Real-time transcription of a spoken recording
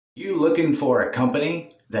You looking for a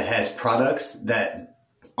company that has products that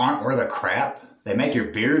aren't worth a crap? They make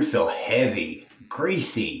your beard feel heavy,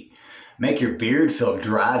 greasy, make your beard feel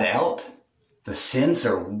dried out. The scents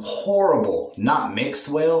are horrible, not mixed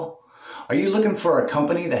well. Are you looking for a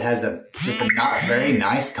company that has just a not very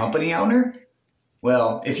nice company owner?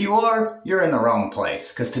 Well, if you are, you're in the wrong place,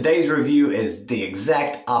 because today's review is the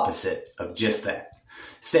exact opposite of just that.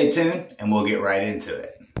 Stay tuned and we'll get right into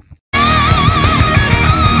it.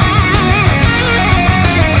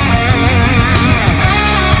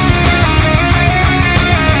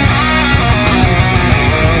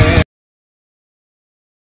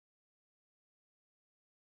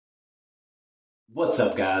 What's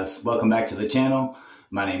up, guys? Welcome back to the channel.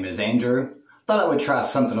 My name is Andrew. Thought I would try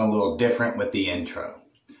something a little different with the intro.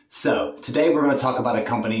 So today we're going to talk about a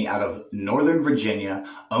company out of Northern Virginia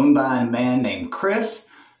owned by a man named Chris,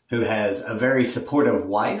 who has a very supportive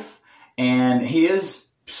wife, and he is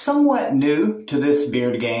somewhat new to this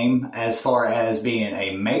beard game as far as being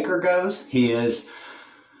a maker goes. He is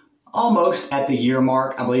almost at the year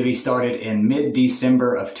mark. I believe he started in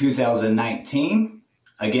mid-December of 2019.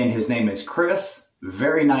 Again, his name is Chris.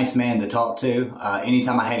 Very nice man to talk to.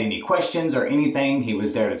 Anytime I had any questions or anything, he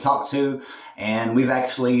was there to talk to. And we've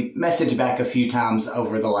actually messaged back a few times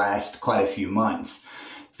over the last quite a few months.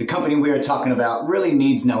 The company we are talking about really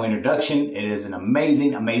needs no introduction. It is an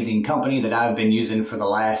amazing, amazing company that I've been using for the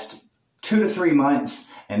last 2 to 3 months,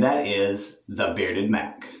 and that is the Bearded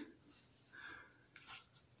Mack.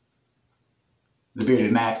 The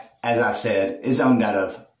Bearded Mack, as I said, is owned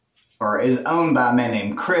by a man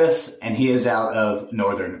named Chris, and he is out of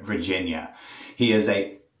Northern Virginia. He is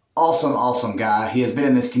a awesome guy. He has been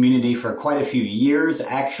in this community for quite a few years,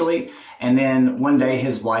 actually. And then one day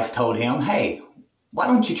his wife told him, hey, why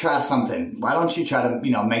don't you try something? Why don't you try to,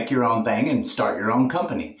 make your own thing and start your own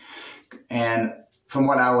company? And from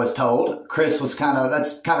what I was told, Chris was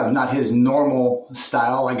that's kind of not his normal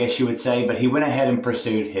style, I guess you would say, but he went ahead and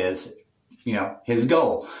pursued his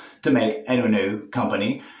goal to make a new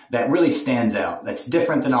company that really stands out, that's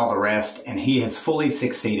different than all the rest, and he has fully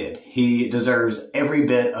succeeded. He deserves every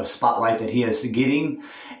bit of spotlight that he is getting,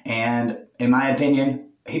 and in my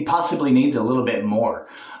opinion, he possibly needs a little bit more.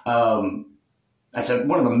 That's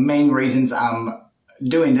one of the main reasons I'm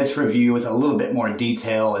doing this review with a little bit more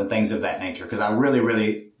detail and things of that nature, because I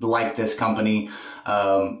really like this company.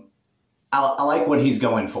 I like what he's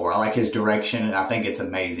going for. I like his direction, and I think it's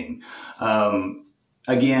amazing.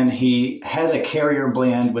 Again, he has a carrier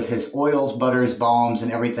blend with his oils, butters, balms,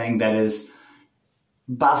 and everything that is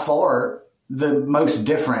by far the most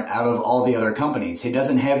different out of all the other companies. He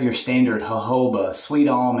doesn't have your standard jojoba, sweet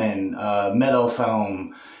almond, meadow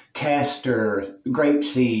foam, castor,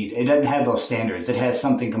 grapeseed. It doesn't have those standards. It has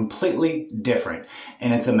something completely different,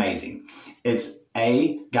 and it's amazing. It's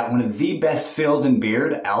got one of the best fills in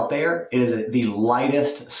beard out there. It is the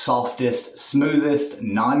lightest, softest, smoothest,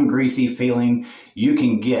 non-greasy feeling you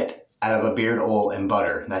can get out of a beard oil and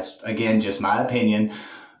butter. That's, again, just my opinion,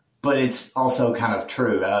 but it's also kind of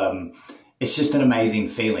true. It's just an amazing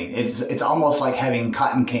feeling. It's almost like having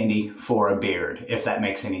cotton candy for a beard, if that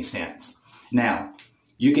makes any sense. Now,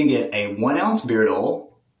 you can get a 1 ounce beard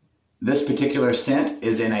oil. This particular scent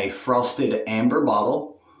is in a frosted amber bottle.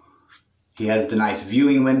 He has the nice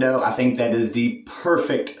viewing window. I think that is the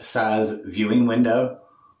perfect size viewing window.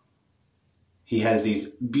 He has these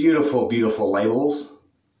beautiful labels.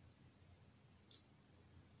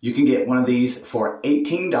 You can get one of these for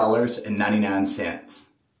 $18.99.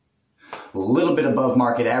 A little bit above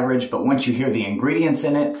market average, but once you hear the ingredients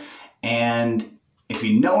in it, and if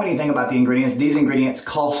you know anything about the ingredients, these ingredients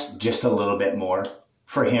cost just a little bit more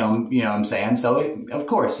for him, you know what I'm saying? So, of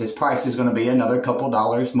course, his price is going to be another couple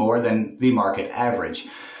dollars more than the market average.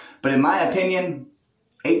 But in my opinion,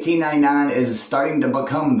 $18.99 is starting to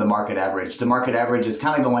become the market average. The market average is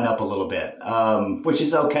kind of going up a little bit, which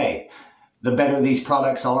is okay. The better these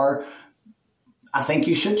products are, I think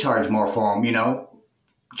you should charge more for them,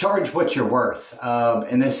 Charge what you're worth.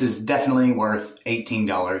 And this is definitely worth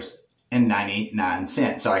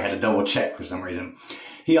 $18.99. Sorry, I had to double check for some reason.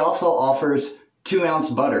 He also offers 2 ounce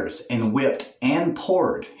butters in whipped and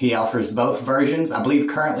poured. He offers both versions. I believe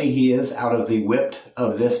currently he is out of the whipped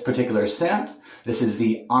of this particular scent. This is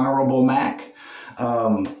the Honorable Mac.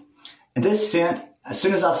 And this scent, as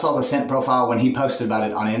soon as I saw the scent profile when he posted about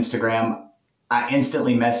it on Instagram, I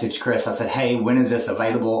instantly messaged Chris. I said, hey, when is this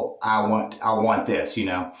available? I want this,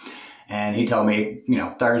 And he told me,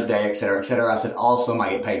 Thursday, et cetera, et cetera. I said, awesome, I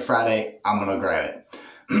get paid Friday. I'm going to grab it.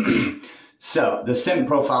 So the scent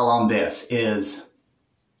profile on this is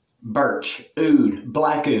birch, oud,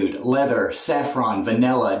 black oud, leather, saffron,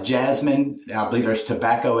 vanilla, jasmine. I believe there's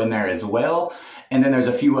tobacco in there as well. And then there's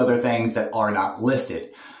a few other things that are not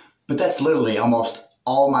listed. But that's literally almost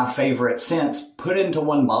all my favorite scents put into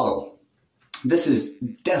one bottle. This is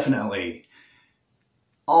definitely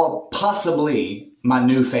possibly my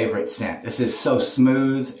new favorite scent. This is so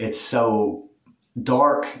smooth. It's so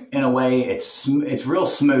dark in a way. It's real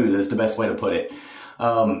smooth is the best way to put it.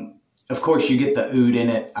 Of course, you get the oud in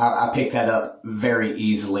it. I picked that up very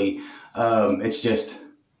easily. The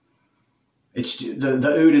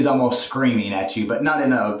oud is almost screaming at you, but not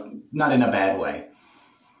in a bad way.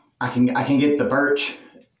 I can get the birch,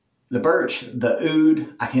 the oud.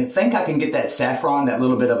 I can get that saffron, that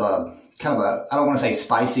little bit of a kind of a, I don't want to say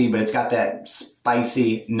spicy, but it's got that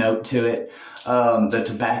spicy note to it. The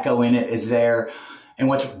tobacco in it is there. And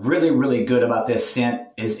what's really, really good about this scent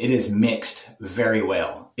is it is mixed very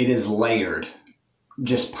well. It is layered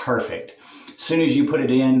just perfect. As soon as you put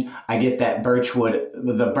it in, I get that birchwood,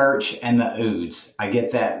 the birch and the ouds. I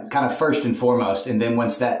get that kind of first and foremost. And then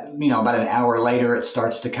once that, about an hour later, it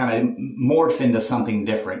starts to kind of morph into something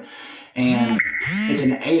different. And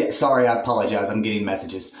it's sorry, I apologize, I'm getting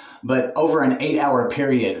messages. But over an 8-hour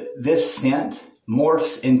period, this scent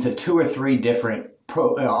morphs into almost two or three different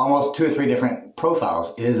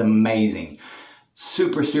profiles. It is amazing.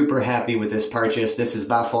 Super, super happy with this purchase. This is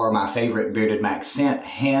by far my favorite Bearded Mack scent,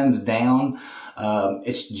 hands down.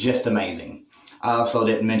 It's just amazing. I also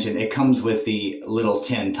didn't mention it comes with the little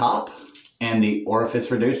tin top and the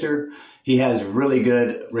orifice reducer. He has really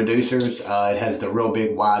good reducers. It has the real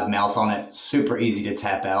big wide mouth on it. Super easy to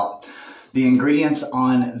tap out. The ingredients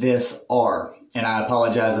on this are, and I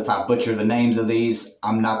apologize if I butcher the names of these.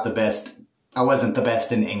 I'm not the best. I wasn't the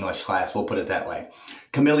best in English class, we'll put it that way.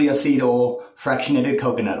 Camellia seed oil, fractionated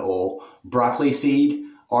coconut oil, broccoli seed,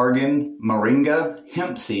 argan, moringa,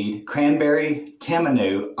 hemp seed, cranberry,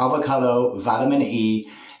 tamanu, avocado, vitamin E,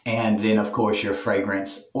 and then of course your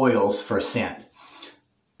fragrance oils for scent.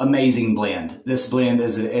 Amazing blend. This blend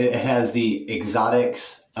it has the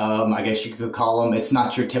exotics, I guess you could call them. It's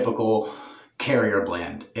not your typical carrier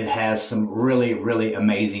blend. It has some really, really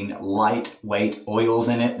amazing lightweight oils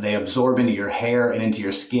in it. They absorb into your hair and into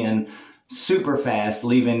your skin super fast,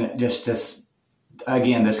 leaving just this,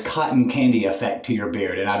 again, this cotton candy effect to your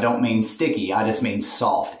beard. And I don't mean sticky, I just mean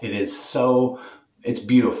soft. It's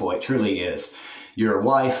beautiful. It truly is. Your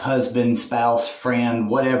wife, husband, spouse, friend,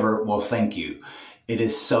 whatever will thank you. It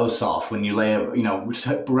is so soft. When you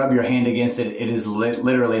rub your hand against it, it is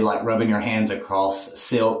literally like rubbing your hands across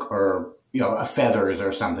silk or feathers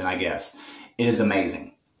or something, I guess. It is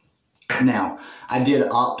amazing. Now, I did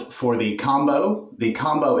opt for the combo. The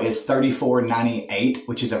combo is $34.98,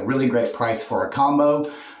 which is a really great price for a combo.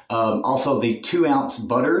 Also, the 2-ounce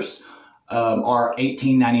butters are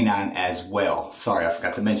 $18.99 as well. Sorry, I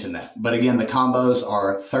forgot to mention that. But again, the combos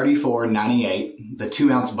are $34.98. The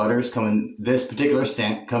 2-ounce butters come in this particular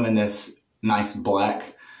scent, come in this nice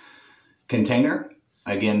black container.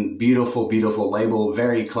 Again, beautiful, beautiful label.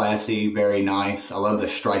 Very classy, very nice. I love the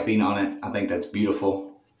striping on it. I think that's beautiful.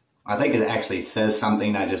 I think it actually says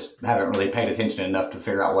something. I just haven't really paid attention enough to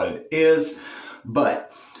figure out what it is.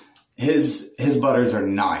 But his butters are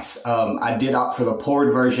nice. I did opt for the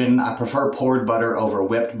poured version. I prefer poured butter over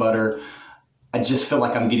whipped butter. I just feel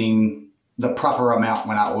like I'm getting the proper amount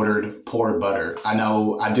when I ordered poured butter. I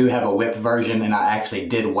know I do have a whipped version, and I actually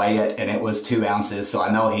did weigh it, and it was 2 ounces. So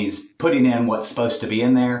I know he's putting in what's supposed to be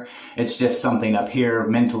in there. It's just something up here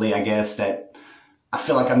mentally, I guess, that I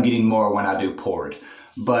feel like I'm getting more when I do poured.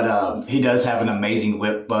 But he does have an amazing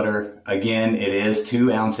whipped butter. Again, it is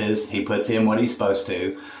 2 ounces. He puts in what he's supposed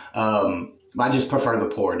to. I just prefer the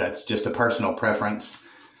poured. That's just a personal preference.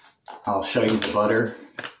 I'll show you the butter.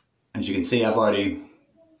 As you can see, I've already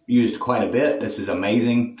used quite a bit. This is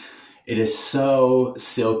amazing. It is so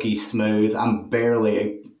silky smooth. I'm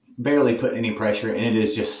barely putting any pressure, and it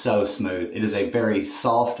is just so smooth. It is a very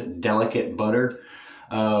soft, delicate butter.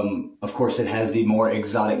 Of course, it has the more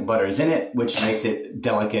exotic butters in it, which makes it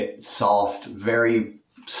delicate, soft, very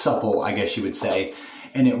supple, I guess you would say.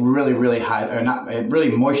 And it really, really it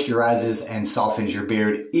really moisturizes and softens your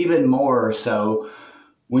beard even more so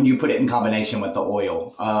when you put it in combination with the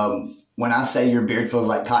oil. When I say your beard feels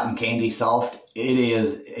like cotton candy soft, it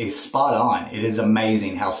is spot on. It is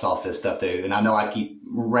amazing how soft this stuff do. And I know I keep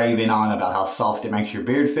raving on about how soft it makes your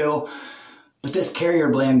beard feel, but this carrier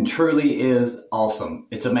blend truly is awesome.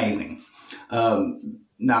 It's amazing. Now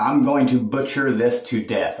I'm going to butcher this to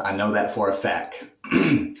death. I know that for a fact.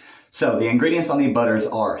 So the ingredients on the butters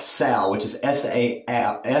are sal, which is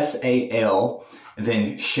S-A-L,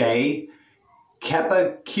 then shea,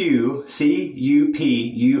 Cupuacu,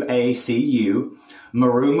 Cupuacu,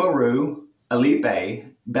 Maru Maru,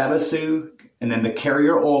 Alipe, Babasu, and then the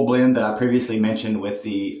Carrier Oil blend that I previously mentioned with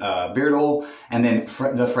the beard oil, and then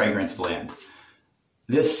the fragrance blend.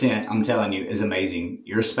 This scent, I'm telling you, is amazing.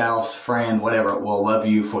 Your spouse, friend, whatever, will love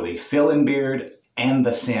you for the fill-in beard and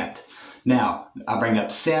the scent. Now, I bring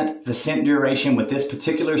up scent. The scent duration with this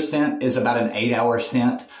particular scent is about an 8-hour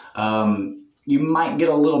scent. You might get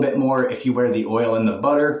a little bit more if you wear the oil and the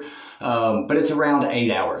butter, but it's around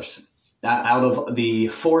 8 hours. Out of the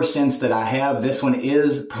 4 scents that I have, this one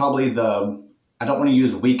is probably I don't want to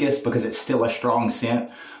use weakest because it's still a strong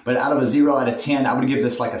scent, but out of a 0 out of 10, I would give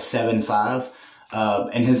this like a 7.5.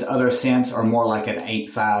 And his other scents are more like an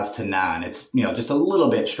 8.5 to 9. It's, just a little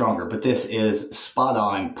bit stronger, but this is spot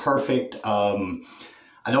on, perfect. I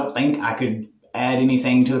don't think I could add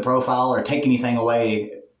anything to the profile or take anything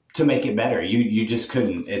away to make it better. You just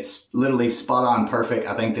couldn't. It's literally spot on, perfect.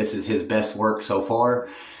 I think this is his best work so far,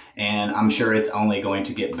 and I'm sure it's only going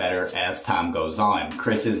to get better as time goes on.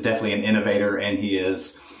 Chris is definitely an innovator, and he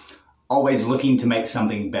is always looking to make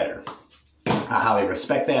something better. I highly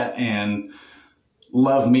respect that and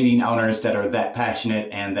love meeting owners that are that passionate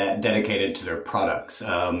and that dedicated to their products.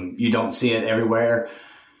 You don't see it everywhere,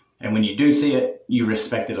 and when you do see it, you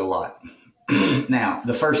respect it a lot. Now,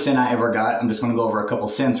 the first scent I ever got, I'm just going to go over a couple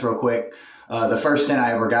scents real quick. The first scent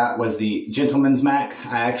I ever got was the Gentleman's Mack.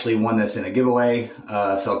 I actually won this in a giveaway,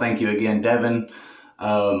 so thank you again, Devin.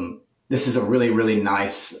 This is a really, really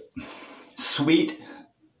nice, sweet,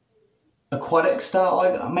 aquatic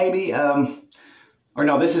style, maybe. Or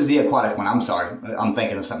no, this is the aquatic one. I'm sorry. I'm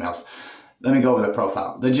thinking of something else. Let me go over the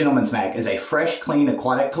profile. The Gentleman's Mack is a fresh, clean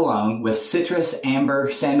aquatic cologne with citrus, amber,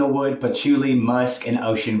 sandalwood, patchouli, musk, and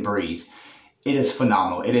ocean breeze. It is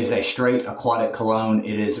phenomenal. It is a straight aquatic cologne.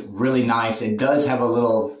 It is really nice. It does have a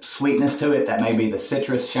little sweetness to it that may be the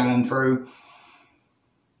citrus shining through.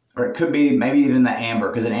 Or it could be maybe even the amber,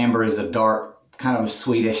 because an amber is a dark, kind of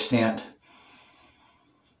sweetish scent.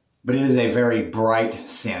 But it is a very bright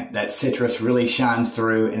scent. That citrus really shines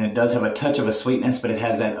through, and it does have a touch of a sweetness, but it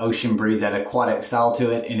has that ocean breeze, that aquatic style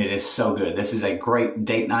to it, and it is so good. This is a great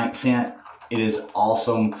date night scent. It is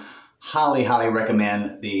awesome. Highly, highly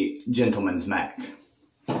recommend the Gentleman's Mack.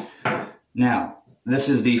 Now, this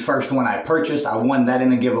is the first one I purchased. I won that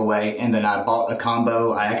in a giveaway, and then I bought a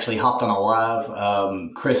combo. I actually hopped on a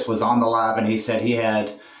live. Chris was on the live, and he said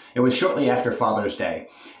it was shortly after Father's Day,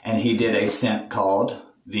 and he did a scent called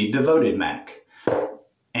the Devoted Mack.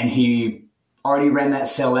 And he already ran that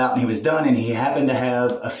sale out, and he was done, and he happened to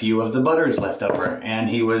have a few of the butters left over, and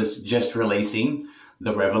he was just releasing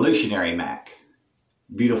the Revolutionary Mack.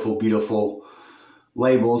 Beautiful, beautiful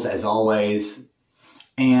labels as always.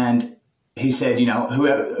 And he said,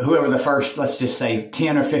 whoever the first, let's just say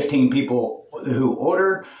 10 or 15 people who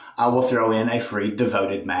order, I will throw in a free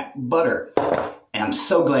Devoted Mack butter. And I'm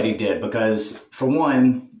so glad he did, because for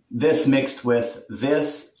one, this mixed with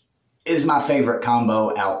this is my favorite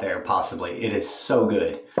combo out there, possibly. It is so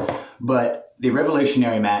good. But the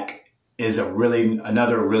Revolutionary Mack is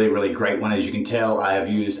another really, really great one. As you can tell, I have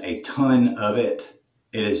used a ton of it.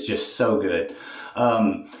 It is just so good.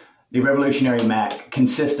 The Revolutionary Mack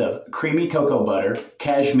consists of creamy cocoa butter,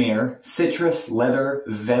 cashmere, citrus, leather,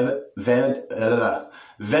 vetiver,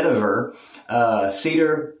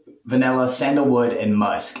 cedar, vanilla, sandalwood, and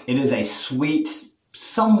musk. It is a sweet,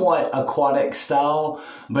 somewhat aquatic style,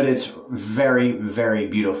 but it's very, very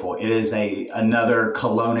beautiful. It is another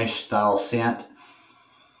cologne-ish style scent.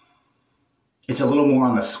 It's a little more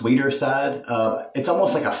on the sweeter side. It's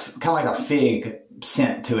almost like kind of like a fig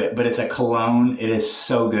scent to it, but it's a cologne. It is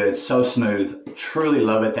so good, so smooth. Truly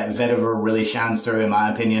love it. That vetiver really shines through, in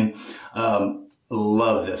my opinion.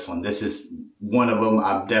 Love this one. This is one of them.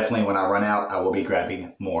 When I run out, I will be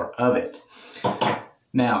grabbing more of it.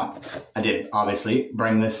 Now, I did obviously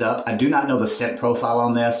bring this up. I do not know the scent profile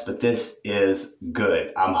on this, but this is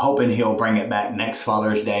good. I'm hoping he'll bring it back next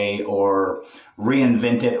Father's Day or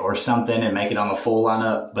reinvent it or something and make it on the full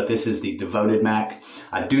lineup. But this is the Devoted Mack.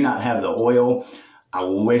 I do not have the oil. I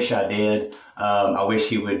wish I did. I wish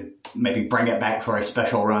he would maybe bring it back for a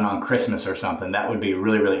special run on Christmas or something. That would be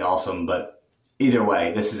really, really awesome. But either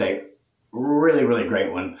way, this is a really, really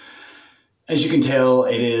great one. As you can tell,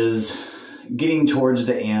 it is getting towards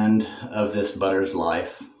the end of this butter's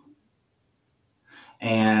life,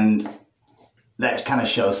 and that kind of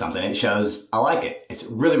shows something. It shows I like it. It's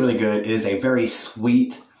really, really good. It is a very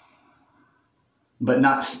sweet, but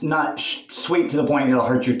not sweet to the point it'll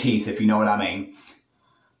hurt your teeth, if you know what I mean.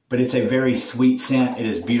 But it's a very sweet scent. It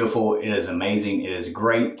is beautiful. It is amazing. It is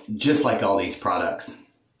great, just like all these products.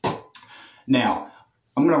 Now,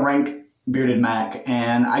 I'm going to rank Bearded Mack,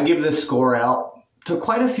 and I give this score out to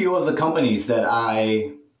quite a few of the companies that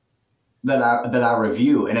I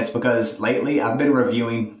review, and it's because lately I've been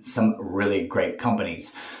reviewing some really great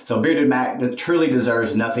companies. So Bearded Mack truly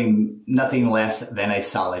deserves nothing less than a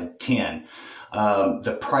solid 10.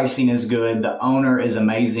 The pricing is good. The owner is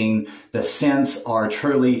amazing. The scents are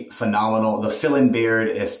truly phenomenal. The fill-in beard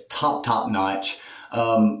is top notch.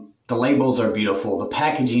 The labels are beautiful. The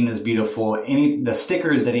packaging is beautiful. The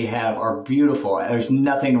stickers that he have are beautiful. There's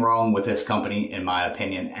nothing wrong with this company, in my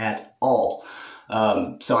opinion, at all.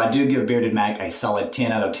 So I do give Bearded Mack a solid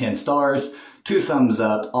 10 out of 10 stars, 2 thumbs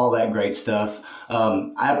up, all that great stuff.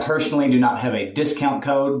 I personally do not have a discount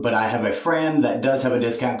code, but I have a friend that does have a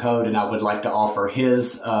discount code, and I would like to offer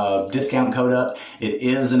his discount code up. It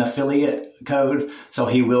is an affiliate code, so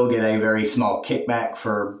he will get a very small kickback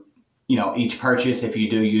for each purchase if you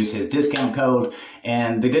do use his discount code.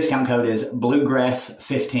 And the discount code is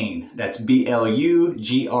Bluegrass15. That's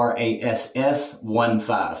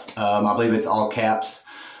BLUGRASS15. I believe it's all caps.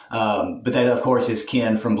 But that, of course, is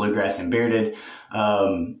Ken from Bluegrass and Bearded.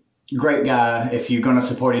 Great guy. If you're going to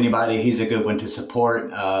support anybody, he's a good one to support.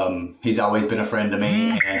 He's always been a friend to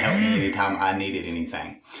me and helped me anytime I needed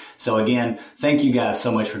anything. So again, thank you guys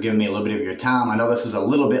so much for giving me a little bit of your time. I know this was a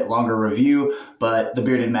little bit longer review, but the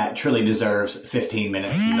Bearded Mack truly deserves 15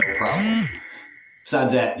 minutes, no problem.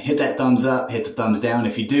 Besides that, hit that thumbs up, hit the thumbs down.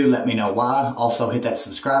 If you do, let me know why. Also, hit that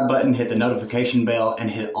subscribe button, hit the notification bell,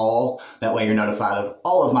 and hit all. That way you're notified of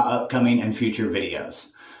all of my upcoming and future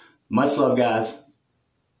videos. Much love, guys,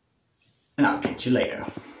 and I'll catch you later.